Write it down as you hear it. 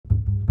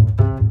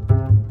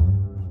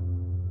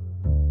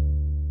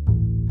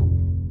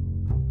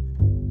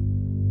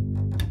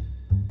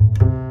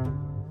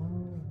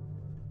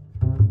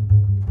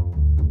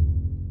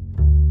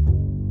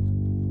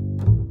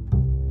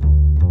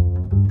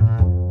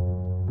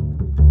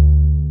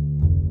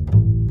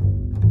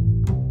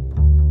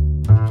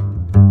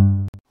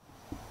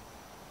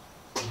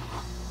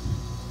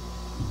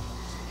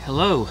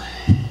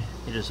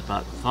is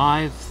about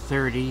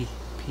 5:30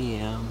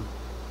 p.m.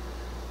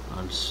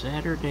 on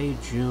Saturday,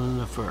 June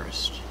the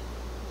 1st.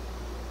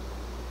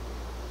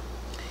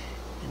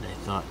 And I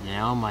thought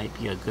now might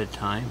be a good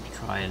time to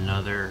try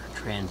another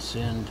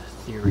Transcend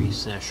Theory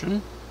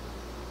session.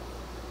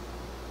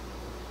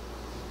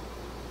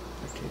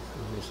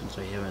 Particularly since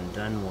I haven't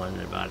done one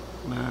in about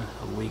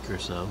a week or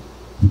so.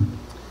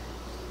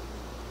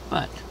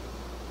 But,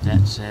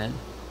 that said,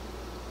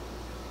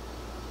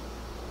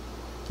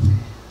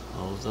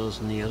 all of those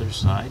on the other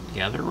side,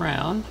 gather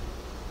around.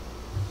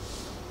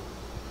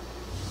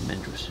 I'm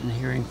interested in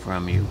hearing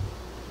from you.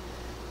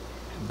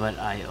 But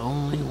I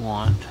only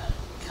want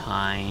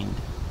kind,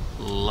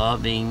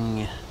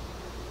 loving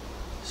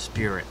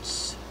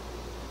spirits.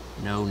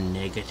 No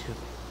negative,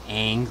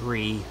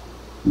 angry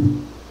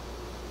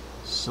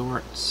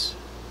sorts.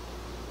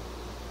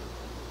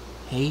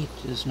 Hate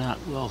is not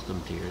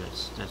welcomed here.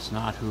 That's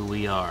not who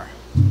we are.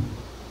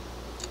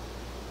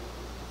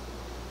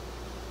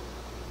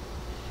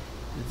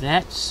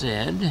 That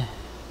said,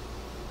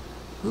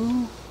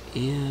 who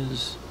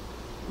is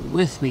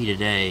with me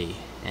today,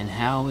 and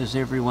how is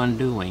everyone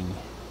doing?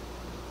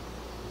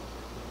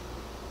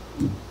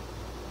 I'm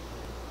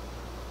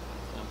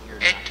here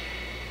now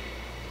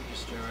to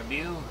disturb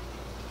you.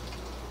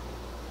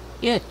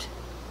 It.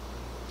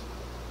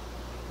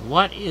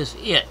 What is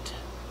it?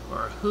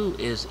 Or who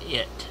is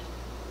it?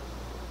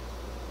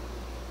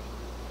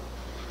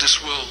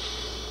 This will...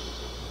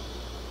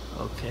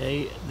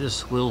 Okay,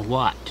 this will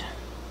what?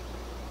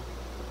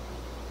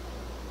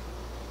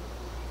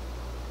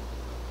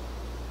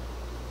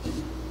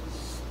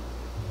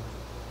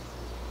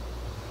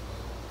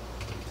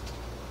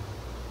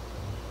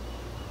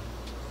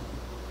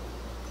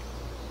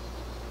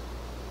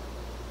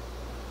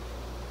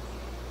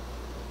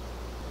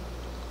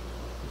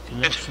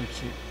 Connection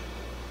to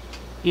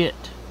it.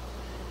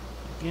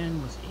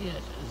 Again with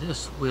it.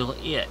 This will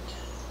it.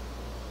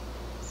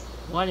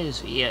 What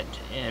is it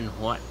and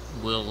what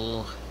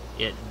will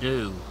it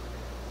do?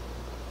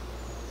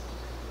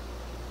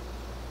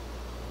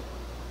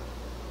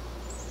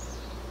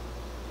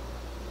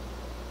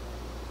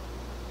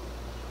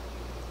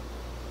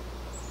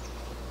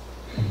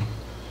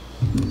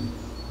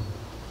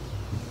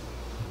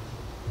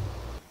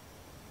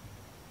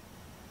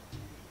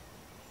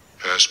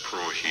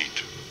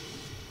 S03E031.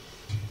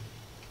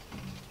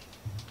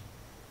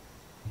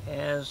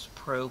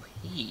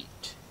 S03E031.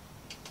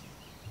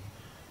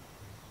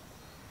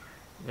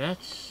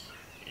 That's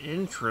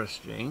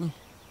interesting.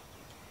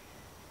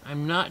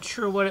 I'm not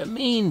sure what it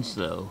means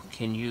though.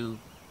 Can you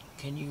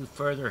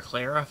further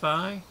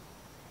clarify?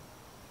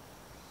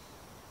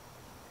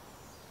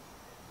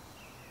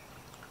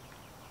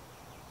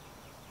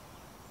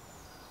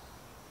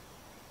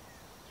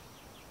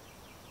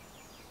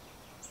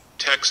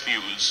 Text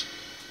views.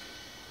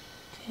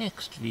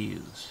 Text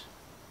views.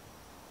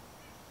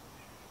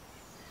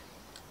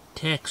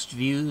 Text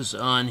views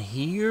on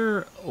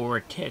here or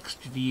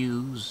text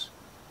views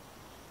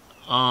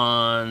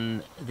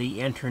on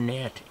the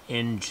internet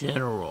in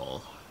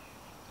general?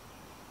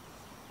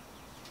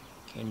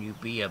 Can you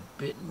be a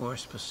bit more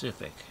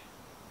specific?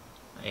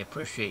 I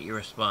appreciate your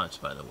response,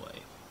 by the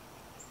way.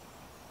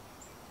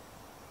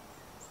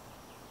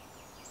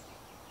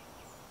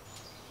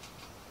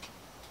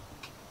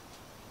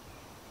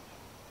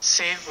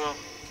 Savo.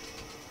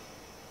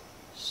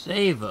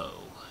 Savo.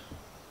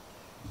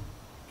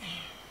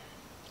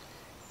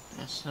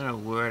 That's not a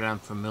word I'm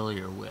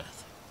familiar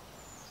with.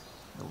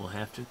 I will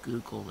have to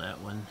Google that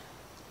one.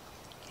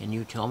 Can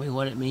you tell me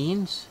what it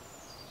means?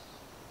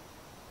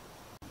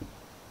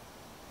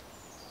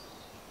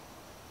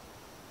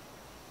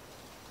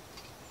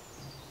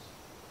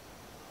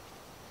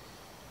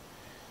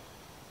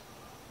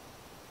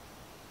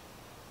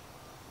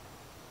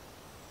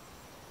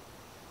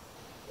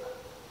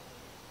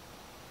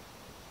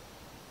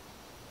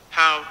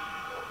 How?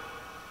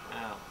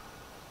 How?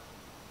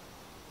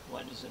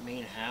 What does it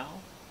mean, how?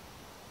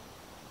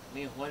 I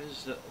mean, what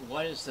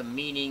is the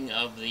meaning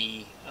of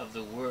the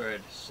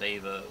word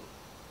Savo? It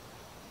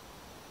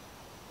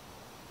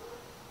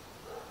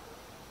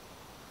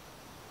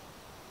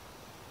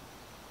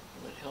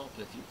would help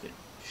if you could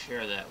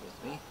share that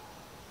with me.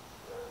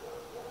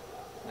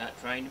 Not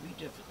trying to be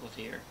difficult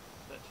here,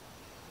 but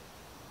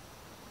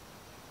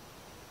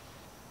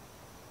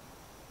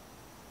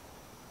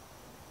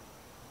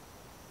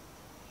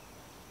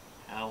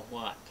how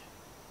what?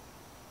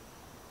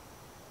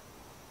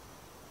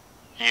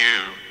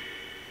 You.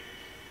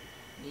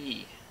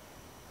 Me.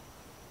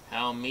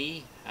 How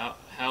me?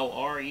 How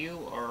are you?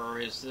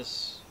 Or is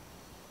this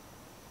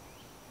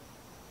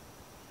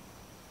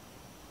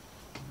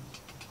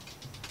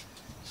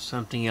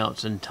something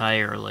else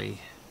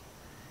entirely?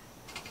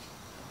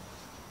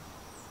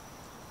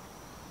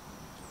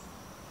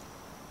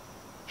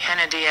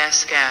 Kennedy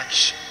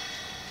Skash.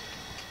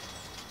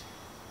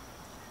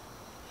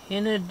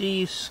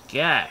 Kennedy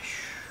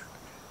Skash.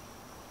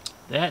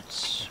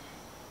 That's...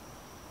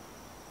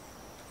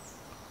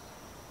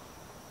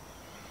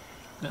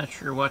 not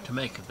sure what to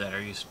make of that.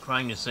 Are you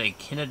trying to say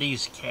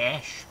Kennedy's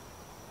cash?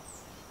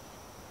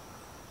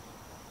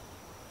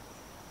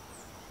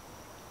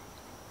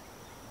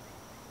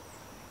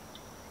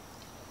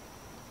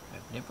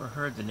 Never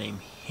heard the name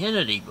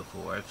Hannity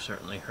before. I've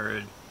certainly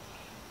heard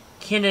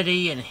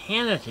Kennedy and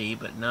Hannity,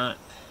 but not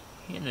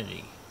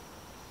Hannity.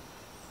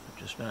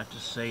 Which is not to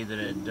say that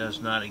it does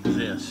not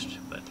exist,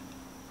 but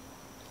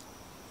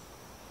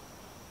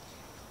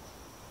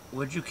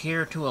would you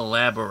care to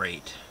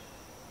elaborate?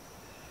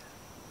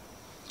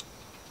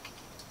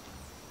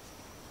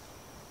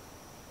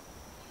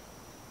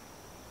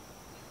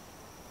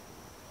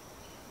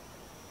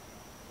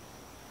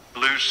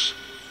 Loose.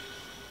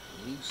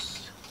 Loose.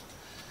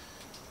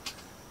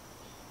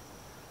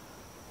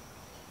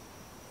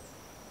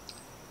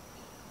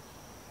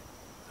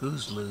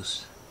 Who's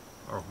loose?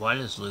 Or what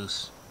is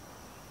loose?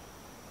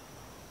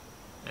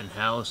 And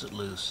how is it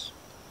loose?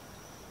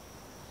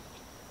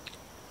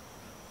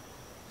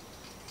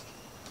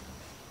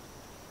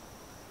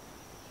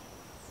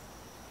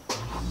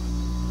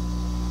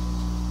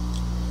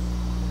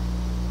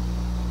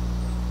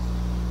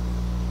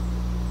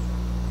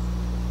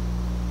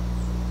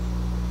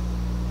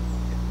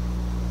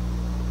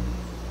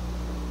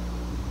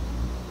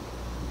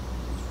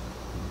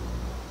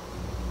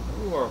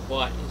 Who or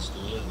what is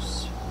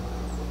loose?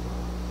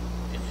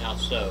 And how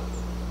so?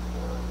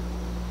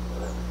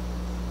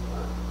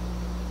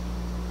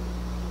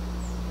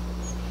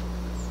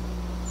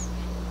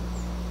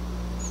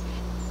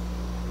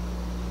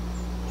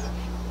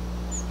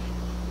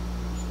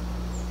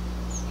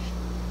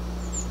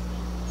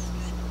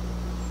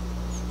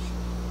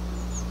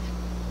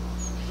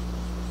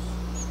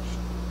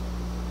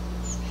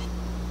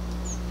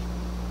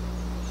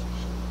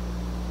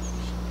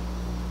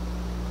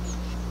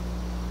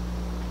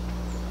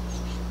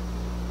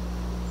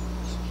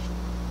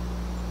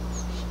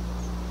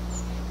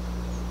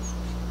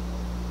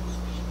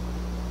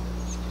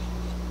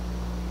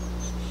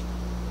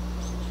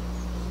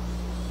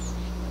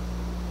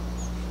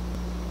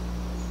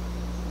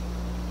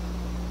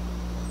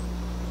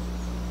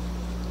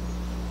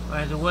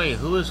 By the way,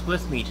 who is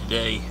with me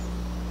today?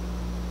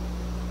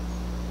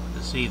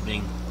 This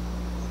evening?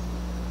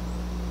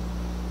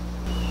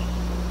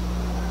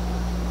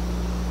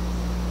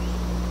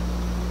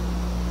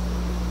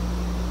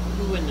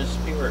 Who in the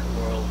spirit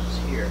world is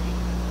here at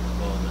the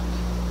moment?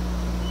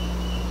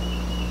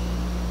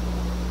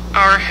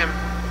 Our him.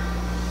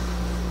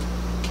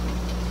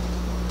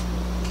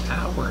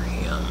 Our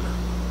him.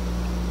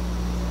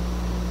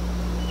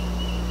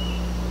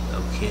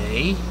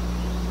 Okay.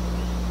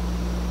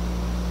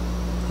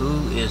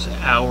 Who is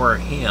our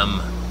him?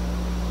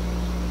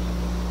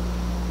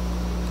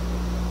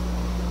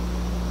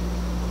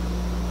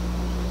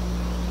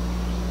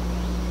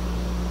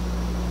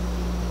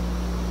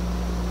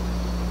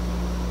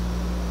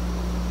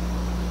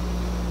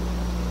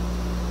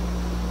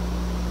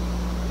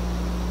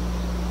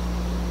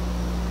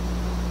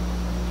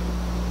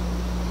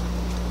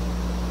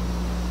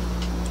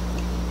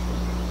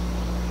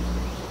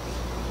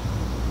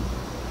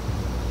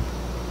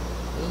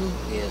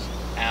 Who is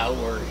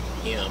our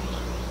him?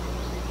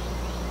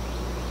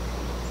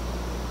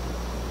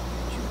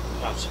 Could you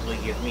possibly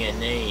give me a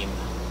name?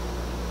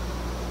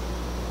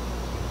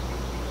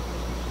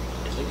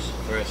 At least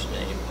the first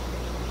name.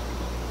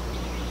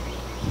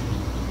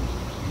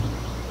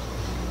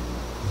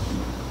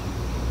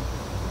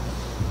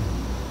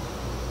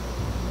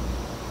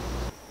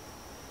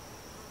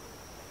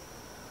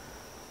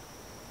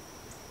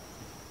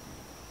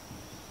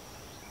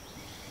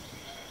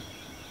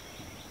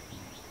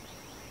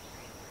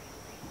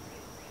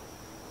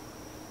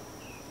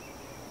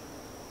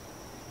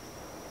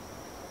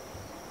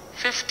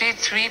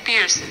 "53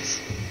 Pierces."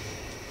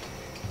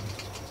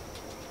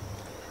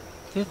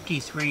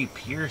 53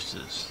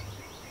 Pierces.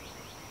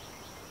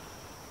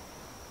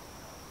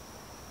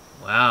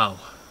 Wow.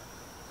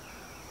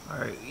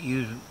 Are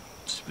you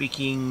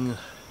speaking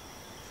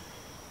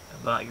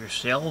about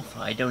yourself?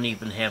 I don't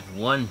even have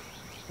one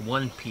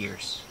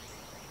pierce.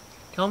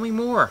 Tell me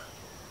more.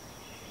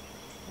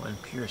 One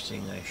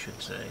piercing, I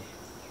should say.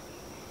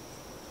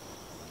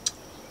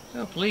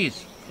 Oh,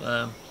 please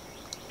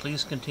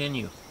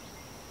continue.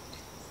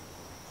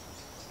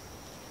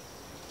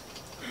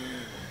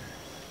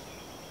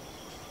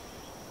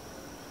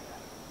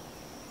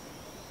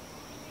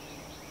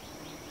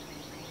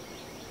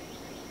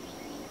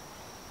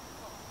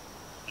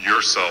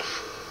 Yourself.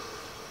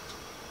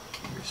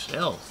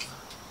 Yourself.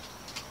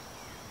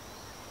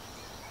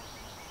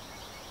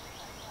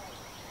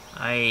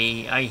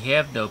 I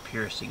have no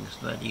piercings,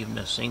 not even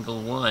a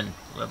single one,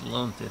 let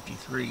alone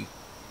 53.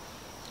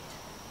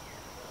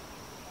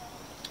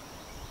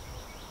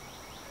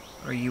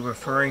 Are you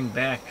referring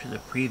back to the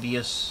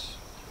previous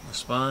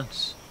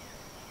response?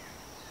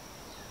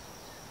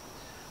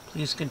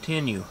 Please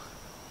continue.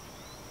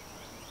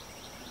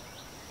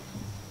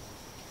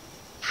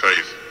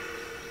 Faith.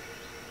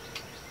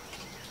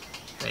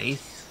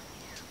 Faith?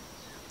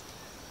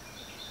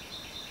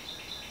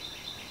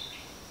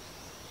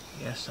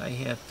 Yes, I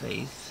have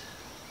faith.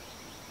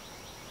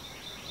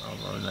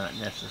 Although not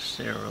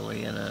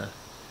necessarily in a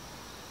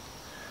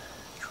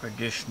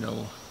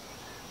traditional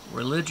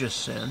religious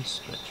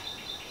sense, but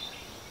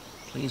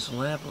please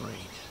elaborate.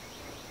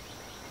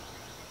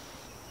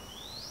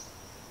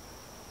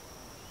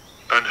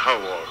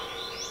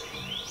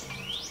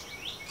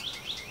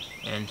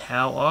 And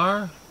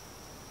how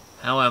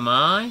am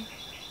I?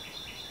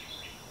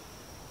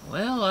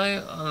 Well,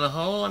 on the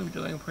whole, I'm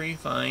doing pretty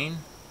fine.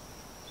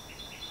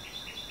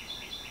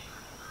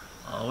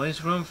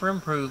 Always room for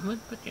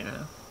improvement, but you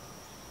know.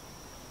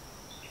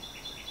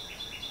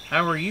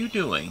 How are you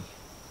doing?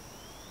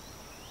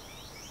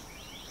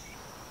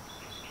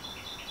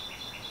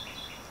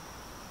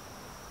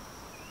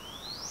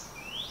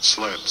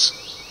 Sleds.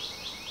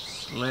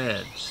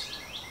 Sleds.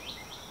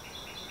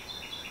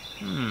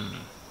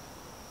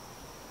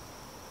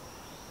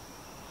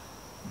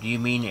 Do you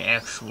mean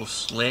actual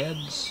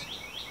sleds?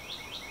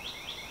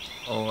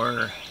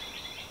 Or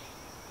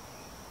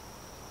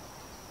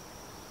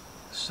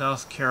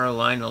South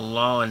Carolina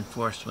Law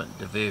Enforcement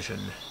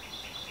Division,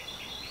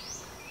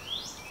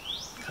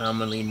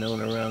 commonly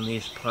known around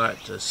these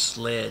parts as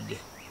SLED?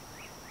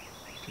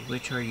 To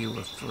which are you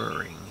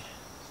referring?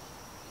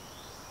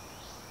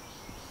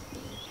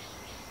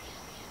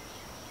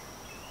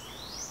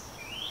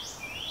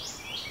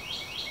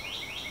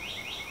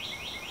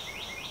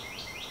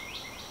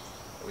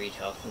 Are we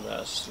talking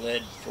about a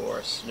sled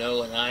for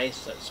snow and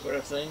ice, that sort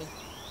of thing?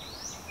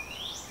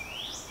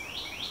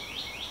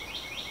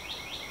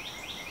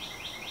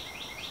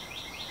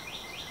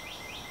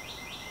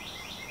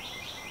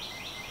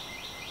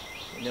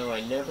 You know, I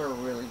never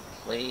really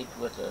played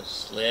with a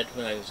sled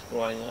when I was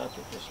growing up.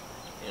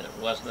 And it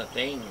wasn't a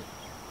thing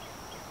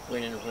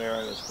when and where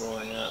I was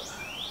growing up.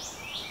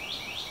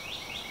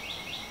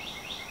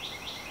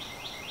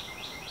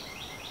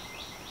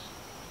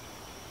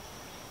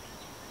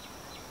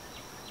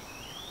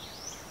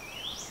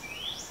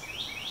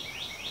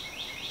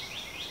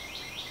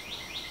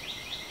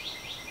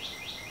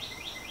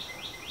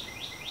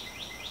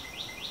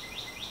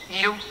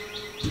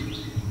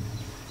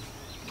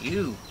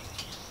 You.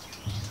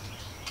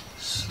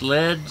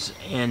 Sleds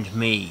and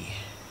me.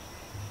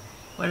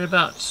 What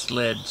about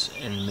sleds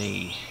and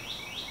me?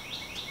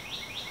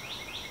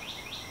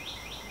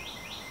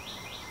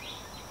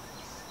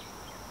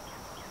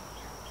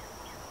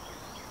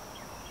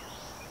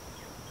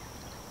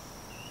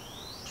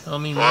 Tell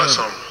me more.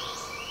 Awesome.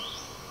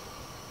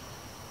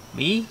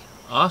 Me?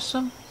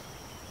 Awesome?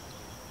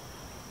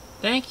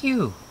 Thank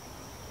you.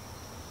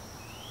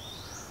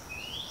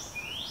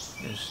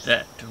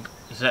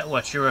 Is that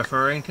what you're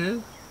referring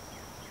to?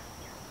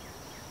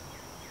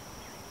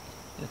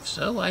 If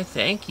so, I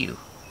thank you.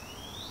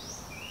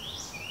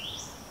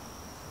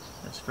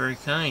 That's very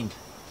kind.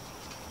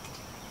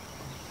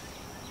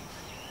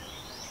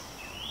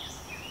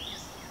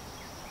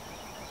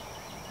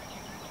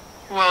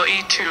 Well,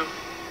 E2.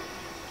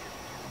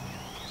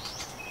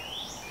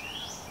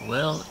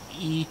 Well,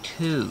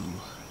 E2.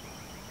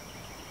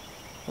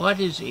 What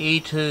is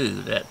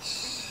E2?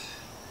 That's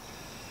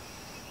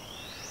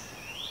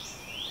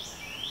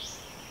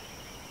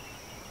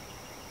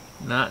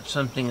not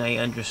something I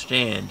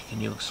understand.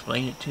 Can you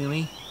explain it to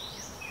me?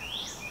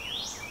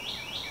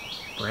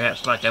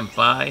 Perhaps like I'm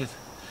 5?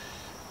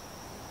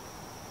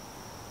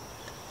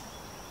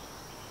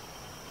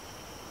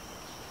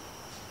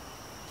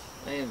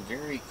 I am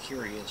very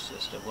curious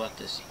as to what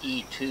this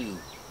E2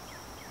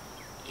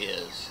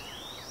 is.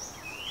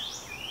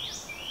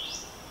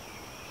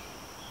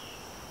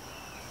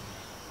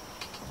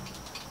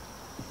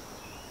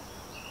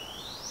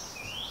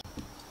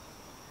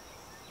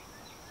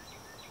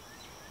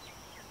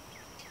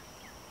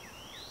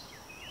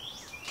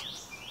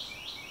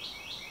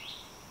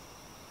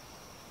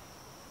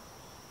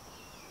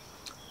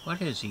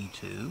 What is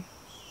E2?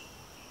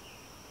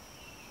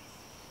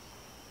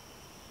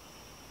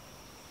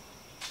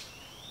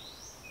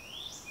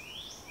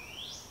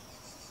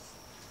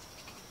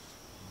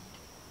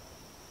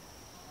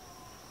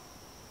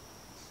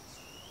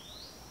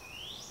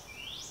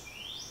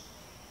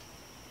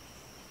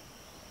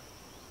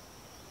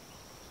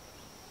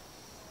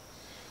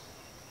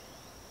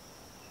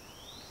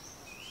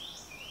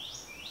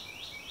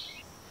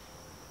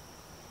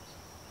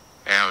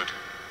 Out.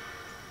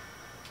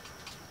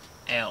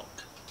 Out.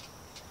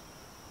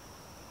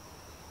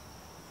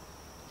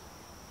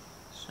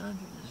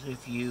 Sounded as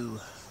if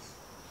you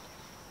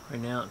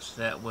pronounced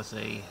that with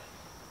a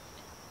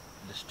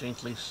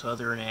distinctly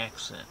southern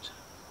accent.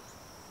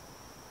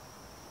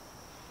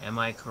 Am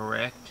I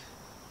correct?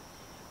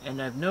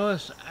 And I've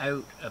noticed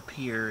out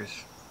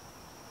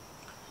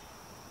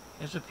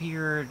has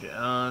appeared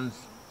on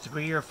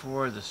 3 or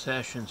 4 of the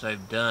sessions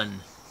I've done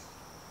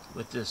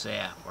with this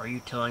app. Are you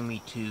telling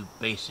me to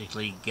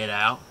basically get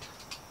out?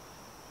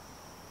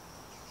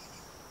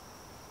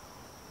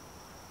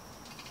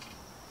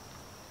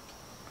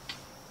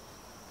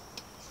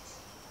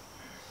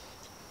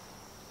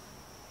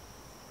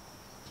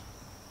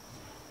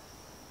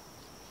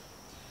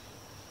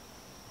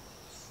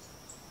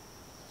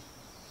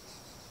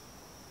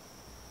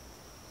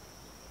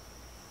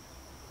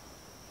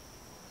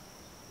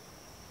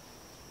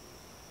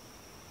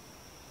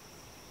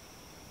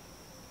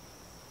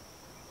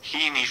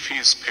 Heene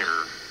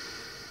Fiesper.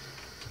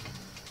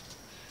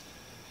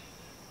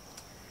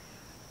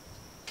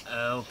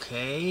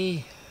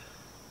 Okay.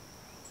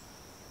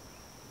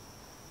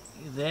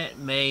 That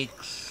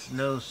makes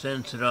no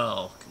sense at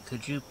all.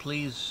 Could you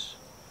please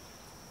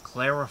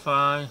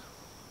clarify?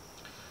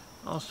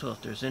 Also,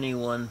 if there's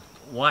anyone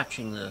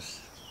watching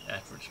this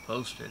after it's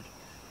posted,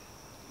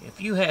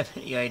 if you have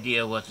any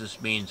idea what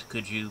this means,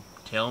 could you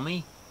tell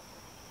me?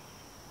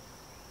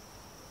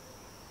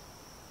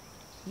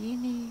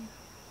 Henny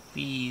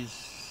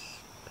Fees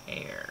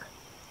pair.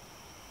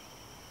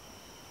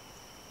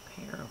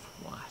 Pair of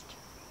what?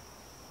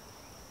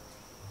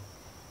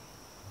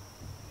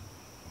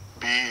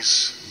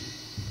 Bees.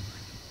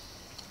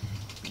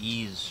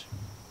 Bees.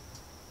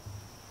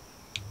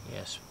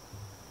 Yes.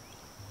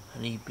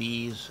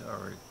 Honeybees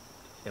are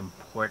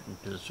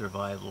important to the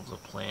survival of the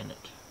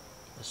planet.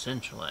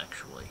 Essential,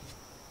 actually.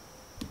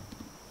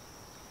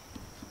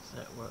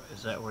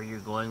 Is that where you're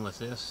going with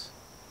this?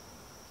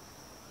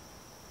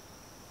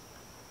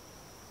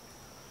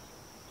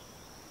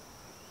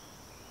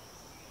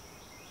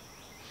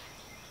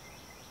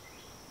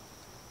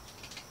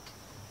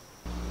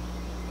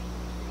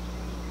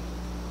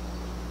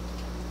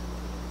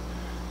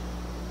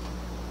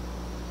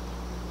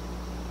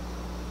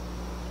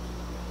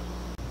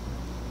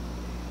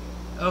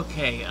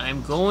 Okay,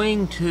 I'm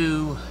going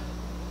to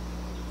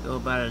go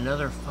about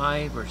another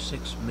 5 or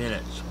 6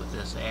 minutes with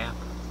this app.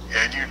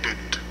 And you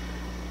didn't.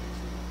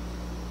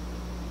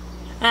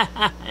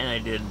 And I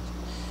didn't.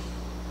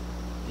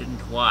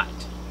 Didn't what?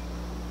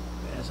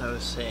 As I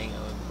was saying,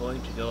 I'm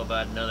going to go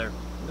about another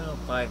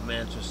 5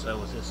 minutes or so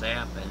with this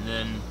app and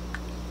then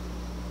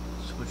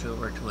switch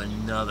over to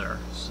another.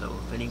 So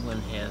if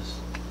anyone has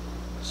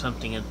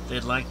something that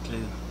they'd like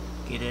to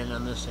get in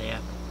on this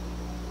app,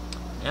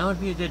 now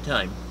would be a good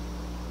time.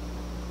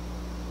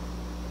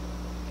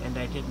 And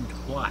I didn't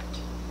what?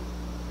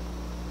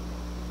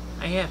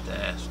 I have to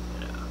ask,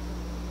 you know.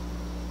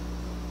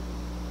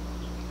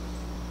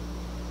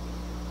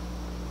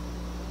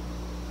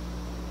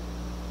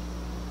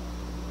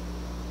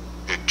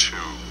 It too.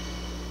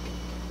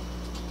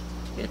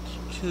 It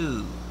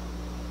too.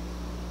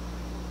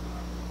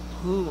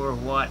 Who or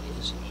what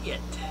is it?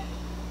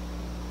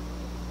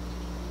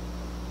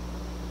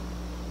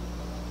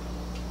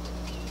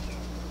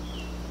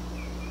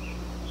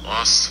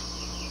 Us.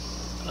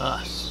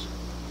 Us.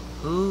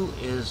 Who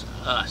is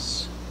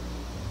us?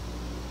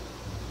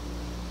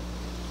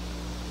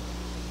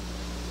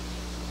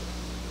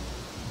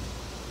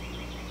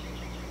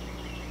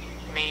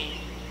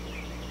 Me.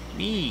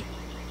 Me.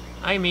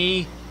 Hi,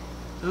 me.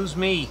 Who's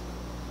me?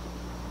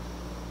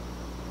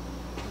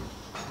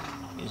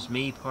 Is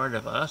me part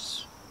of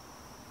us?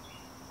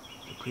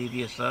 The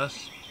previous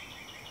us?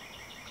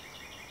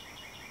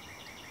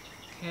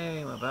 Okay,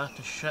 I'm about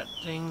to shut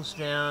things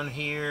down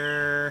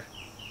here.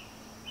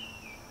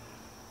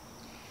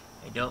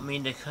 I don't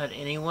mean to cut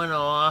anyone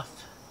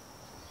off.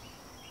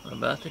 I'm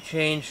about to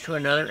change to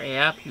another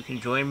app. You can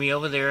join me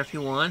over there if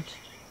you want.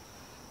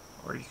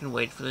 Or you can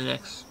wait for the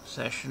next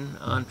session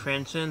on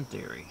Transcend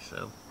Theory.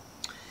 So,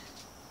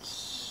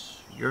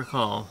 it's your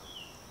call.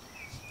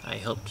 I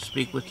hope to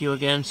speak with you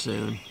again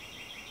soon.